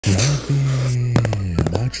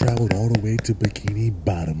RAMFAM, I traveled all the way to Bikini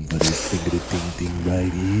Bottom for this thing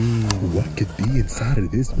right here. What could be inside of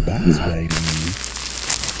this box right here?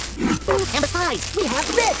 And besides, we have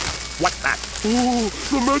this! What's that? Oh,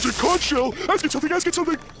 the magic conch shell! Ask it something, ask it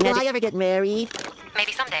something! Will I ever get married?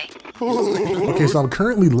 Maybe someday. Okay, so I'm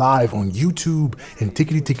currently live on YouTube and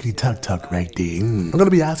tickety tuck tuck right there. I'm gonna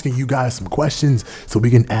be asking you guys some questions so we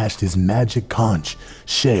can ask this magic conch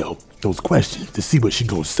shell those questions to see what she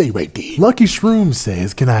gonna say right there. Lucky Shroom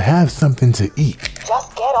says, can I have something to eat?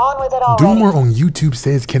 Just get on with it already. Doomer on YouTube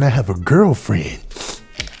says, can I have a girlfriend?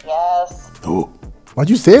 Yes. Oh, why'd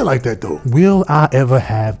you say it like that though? Will I ever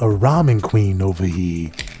have a ramen queen over here?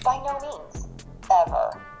 By no means. Ever.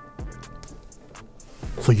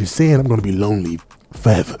 So you're saying I'm gonna be lonely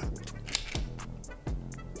forever?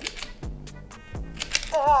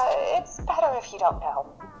 It's better if you don't know.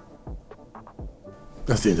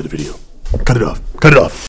 That's the end of the video. Cut it off. Cut it off.